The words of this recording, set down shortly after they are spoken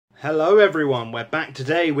Hello everyone, we're back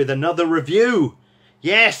today with another review.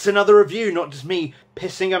 Yes, another review, not just me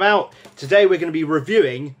pissing about. Today we're going to be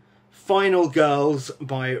reviewing Final Girls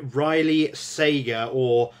by Riley Sager,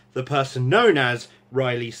 or the person known as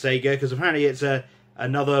Riley Sager, because apparently it's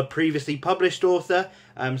another previously published author.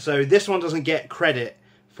 So this one doesn't get credit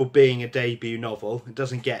for being a debut novel. It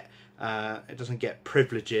doesn't get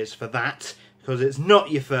privileges for that, because it's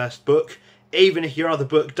not your first book, even if your other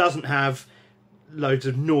book doesn't have loads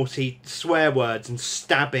of naughty swear words and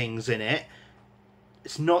stabbings in it.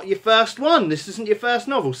 It's not your first one. This isn't your first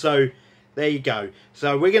novel, so there you go.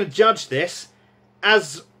 So we're going to judge this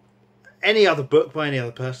as any other book by any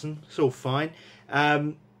other person. It's all fine.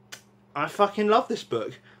 I fucking love this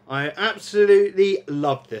book. I absolutely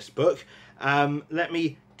loved this book. Let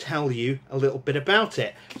me tell you a little bit about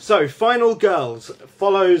it. So Final Girls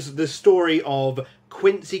follows the story of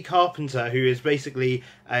Quincy Carpenter, who is basically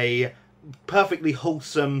a perfectly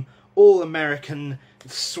wholesome, all-American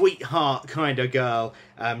sweetheart kind of girl.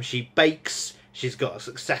 She bakes, she's got a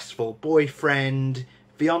successful boyfriend,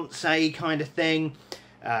 fiance kind of thing.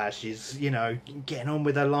 She's, you know, getting on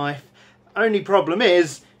with her life. Only problem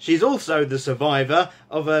is, she's also the survivor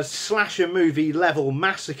of a slasher movie level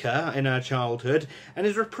massacre in her childhood and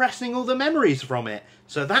is repressing all the memories from it.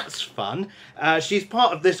 So that's fun. She's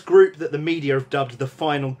part of this group that the media have dubbed the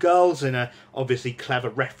Final Girls, in a obviously clever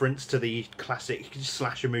reference to the classic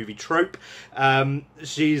slasher movie trope.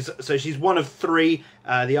 She's one of three.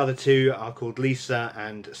 The other two are called Lisa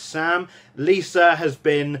and Sam. Lisa has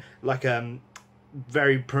been like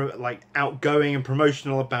very outgoing and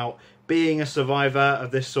promotional about being a survivor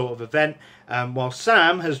of this sort of event, while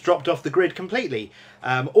Sam has dropped off the grid completely.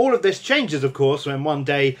 All of this changes, of course, when one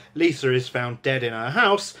day Lisa is found dead in her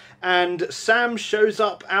house and Sam shows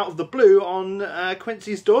up out of the blue on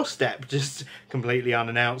Quincy's doorstep, just completely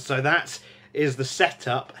unannounced. So that is the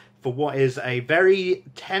setup for what is a very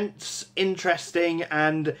tense, interesting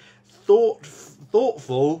and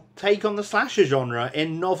thoughtful take on the slasher genre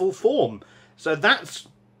in novel form. So that's,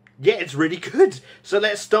 yeah, it's really good. So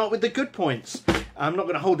let's start with the good points. I'm not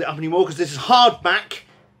going to hold it up anymore because this is hardback.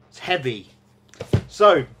 It's heavy.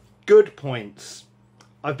 So, good points.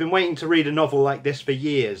 I've been waiting to read a novel like this for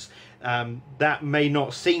years. That may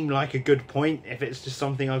not seem like a good point if it's just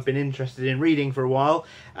something I've been interested in reading for a while.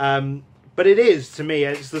 But it is, to me.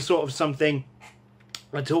 It's the sort of something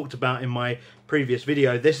I talked about in my previous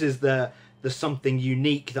video. This is the something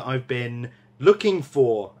unique that I've been looking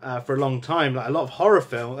for a long time. Like a lot of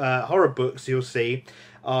horror books you'll see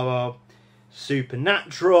are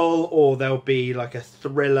supernatural, or there'll be like a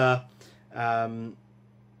thriller, but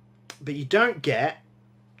you don't get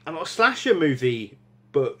a lot of slasher movie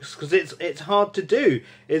books because it's hard to do.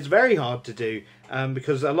 It's very hard to do,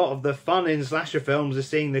 because a lot of the fun in slasher films is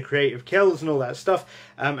seeing the creative kills and all that stuff,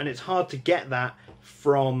 and it's hard to get that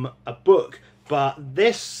from a book. But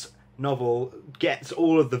this novel gets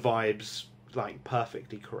all of the vibes like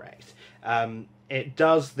perfectly correct. It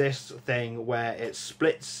does this thing where it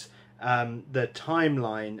splits the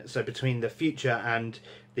timeline, so between the future and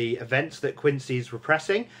the events that Quincy's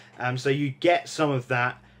repressing. So you get some of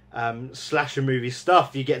that slasher movie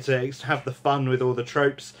stuff. You get to have the fun with all the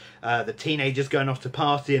tropes, the teenagers going off to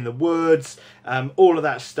party in the woods, all of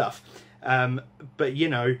that stuff. But you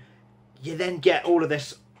know, you then get all of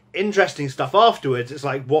this interesting stuff afterwards. It's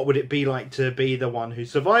like, what would it be like to be the one who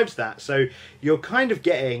survives that? So you're kind of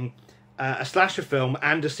getting a slasher film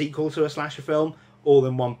and a sequel to a slasher film all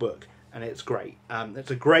in one book, and it's great.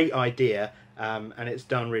 It's a great idea, and it's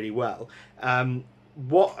done really well.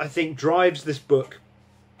 What I think drives this book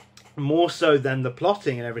more so than the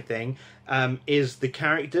plotting and everything is the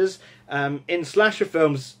characters. In slasher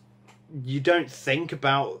films, you don't think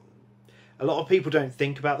about, a lot of people don't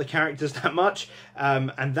think about the characters that much,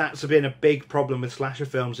 and that's been a big problem with slasher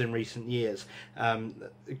films in recent years.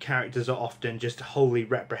 The characters are often just wholly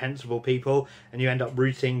reprehensible people, and you end up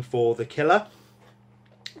rooting for the killer.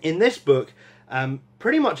 In this book,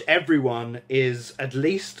 pretty much everyone is at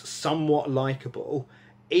least somewhat likeable,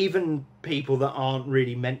 even people that aren't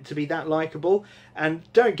really meant to be that likeable. And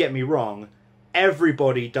don't get me wrong,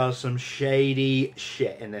 everybody does some shady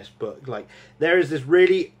shit in this book. Like, there is this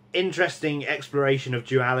really interesting exploration of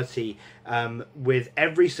duality, with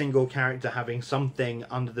every single character having something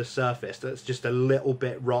under the surface that's just a little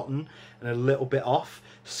bit rotten and a little bit off,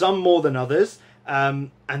 some more than others,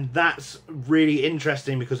 and that's really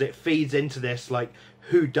interesting because it feeds into this like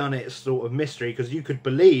whodunit sort of mystery, because you could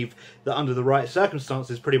believe that under the right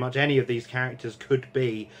circumstances pretty much any of these characters could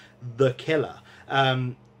be the killer.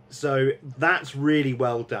 So that's really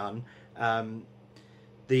well done.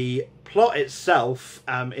 The plot itself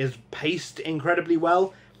is paced incredibly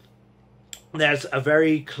well. there's a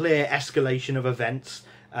very clear escalation of events.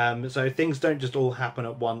 So things don't just all happen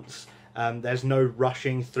at once. There's no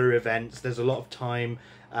rushing through events. There's a lot of time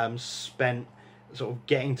spent sort of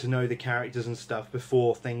getting to know the characters and stuff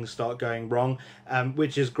before things start going wrong,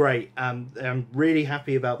 which is great. I'm really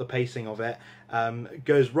happy about the pacing of it. It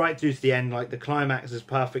goes right through to the end. Like, the climax is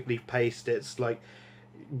perfectly paced. It's like,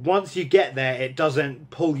 once you get there, it doesn't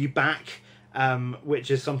pull you back,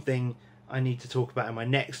 which is something I need to talk about in my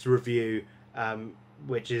next review,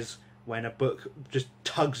 which is when a book just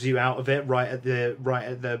tugs you out of it right at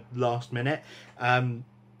the last minute.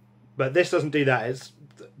 But this doesn't do that. It's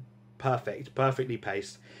perfectly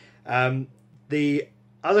paced. The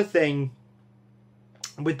other thing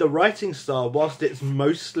with the writing style, whilst it's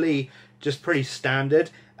mostly just pretty standard,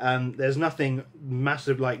 there's nothing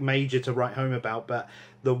massive, like, major to write home about, but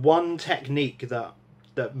the one technique that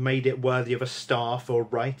made it worthy of a star for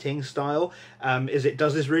writing style is it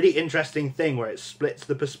does this really interesting thing where it splits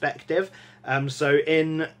the perspective. So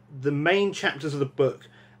in the main chapters of the book,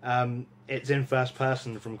 it's in first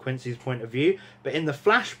person from Quincy's point of view, but in the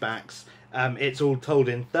flashbacks, it's all told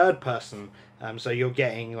in third person. So you're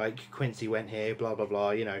getting, like, Quincy went here, blah blah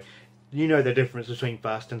blah. You know the difference between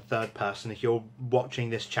first and third person if you're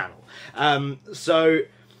watching this channel. So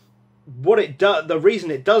what it does, the reason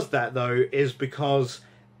it does that though, is because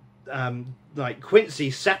like, Quincy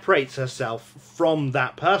separates herself from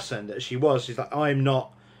that person that she was. She's like, I am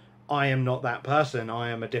not that person. I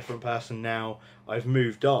am a different person now. I've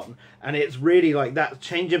moved on. And it's really like that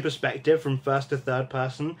change in perspective from first to third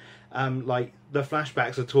person. Like, the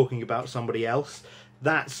flashbacks are talking about somebody else.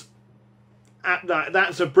 That's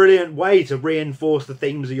a brilliant way to reinforce the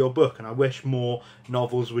themes of your book, and I wish more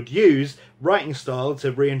novels would use writing style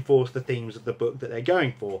to reinforce the themes of the book that they're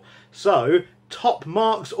going for. So, top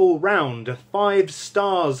marks all round, 5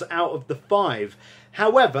 stars out of the 5.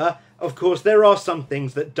 However, of course, there are some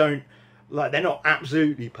things that don't, like, they're not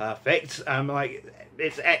absolutely perfect. Like,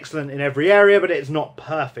 it's excellent in every area, but it's not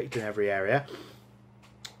perfect in every area.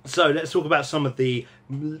 So let's talk about some of the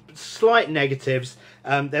slight negatives.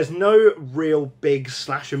 There's no real big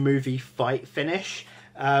slasher movie fight finish.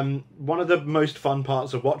 One of the most fun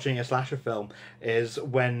parts of watching a slasher film is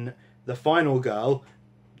when the final girl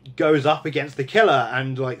goes up against the killer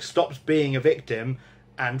and, like, stops being a victim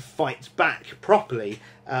and fights back properly.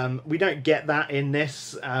 We don't get that in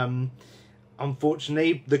this,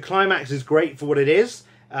 unfortunately. The climax is great for what it is,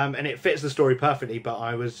 and it fits the story perfectly, but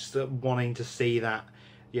I was wanting to see that,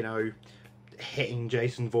 you know, hitting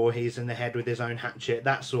Jason Voorhees in the head with his own hatchet,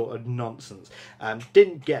 that sort of nonsense.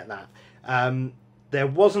 Didn't get that. There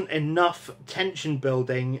wasn't enough tension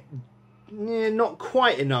building, not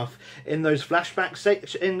quite enough in those flashback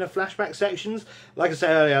sections. Like I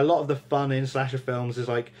said earlier, a lot of the fun in slasher films is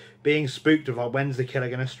like being spooked about when's the killer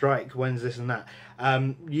going to strike, when's this and that.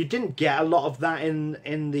 You didn't get a lot of that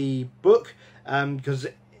in the book, because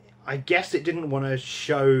I guess it didn't want to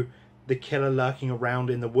show the killer lurking around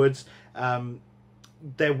in the woods.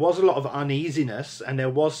 There was a lot of uneasiness and there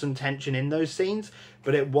was some tension in those scenes,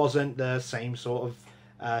 but it wasn't the same sort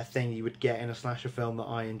of thing you would get in a slasher film that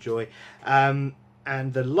I enjoy. And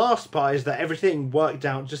the last part is that everything worked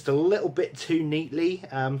out just a little bit too neatly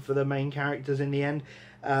for the main characters in the end.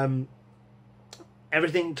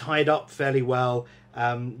 Everything tied up fairly well.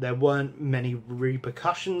 There weren't many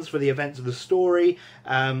repercussions for the events of the story.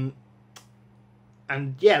 And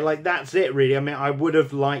yeah, like, that's it really. I mean, I would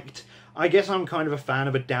have liked, I guess I'm kind of a fan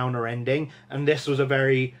of a downer ending, and this was a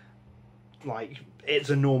very, like, it's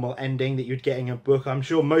a normal ending that you'd get in a book. I'm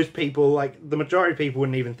sure most people, like, the majority of people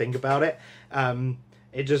wouldn't even think about it.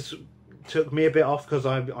 It just took me a bit off because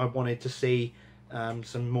I wanted to see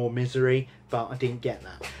some more misery, but I didn't get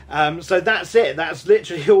that. So that's it. That's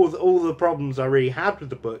literally all the problems I really had with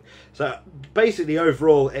the book. So basically,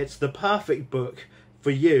 overall, it's the perfect book for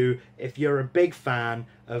you if you're a big fan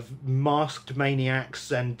of masked maniacs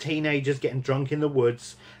and teenagers getting drunk in the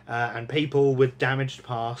woods and people with damaged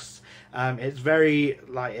pasts. It's very,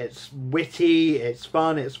 like, it's witty, it's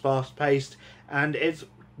fun, it's fast paced, and it's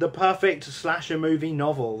the perfect slasher movie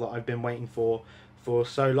novel that I've been waiting for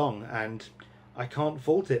so long, and I can't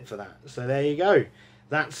fault it for that. So there you go.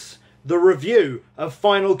 That's the review of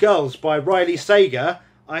Final Girls by Riley Sager.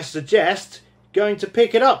 I suggest going to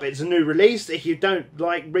pick it up. It's a new release. If you don't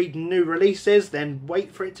like reading new releases, then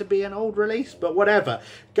wait for it to be an old release, but whatever.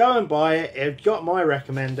 Go and buy it. It got my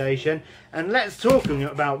recommendation. And let's talk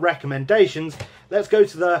about recommendations. Let's go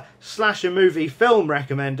to the slasher movie film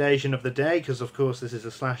recommendation of the day, because of course this is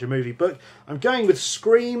a slasher movie book. I'm going with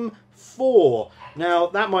Scream 4. Now,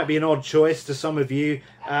 that might be an odd choice to some of you.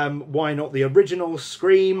 Why not the original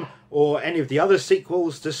Scream or any of the other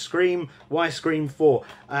sequels to Scream? Why Scream 4?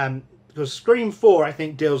 Because Scream 4, I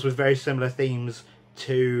think, deals with very similar themes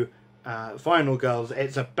to Final Girls.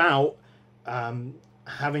 It's about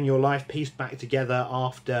having your life pieced back together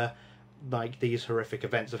after like these horrific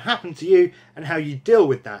events have happened to you and how you deal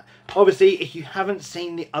with that. Obviously, if you haven't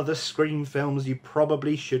seen the other Scream films, you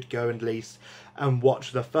probably should go at least and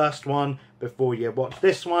watch the first one before you watch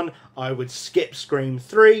this one. I would skip Scream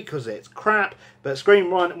 3 because it's crap, but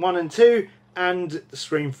Scream 1 and 2 and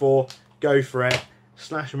Scream 4, go for it.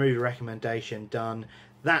 Slasher movie recommendation done.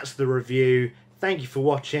 That's the review. Thank you for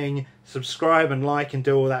watching. Subscribe and like and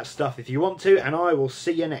do all that stuff if you want to, and I will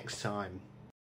see you next time.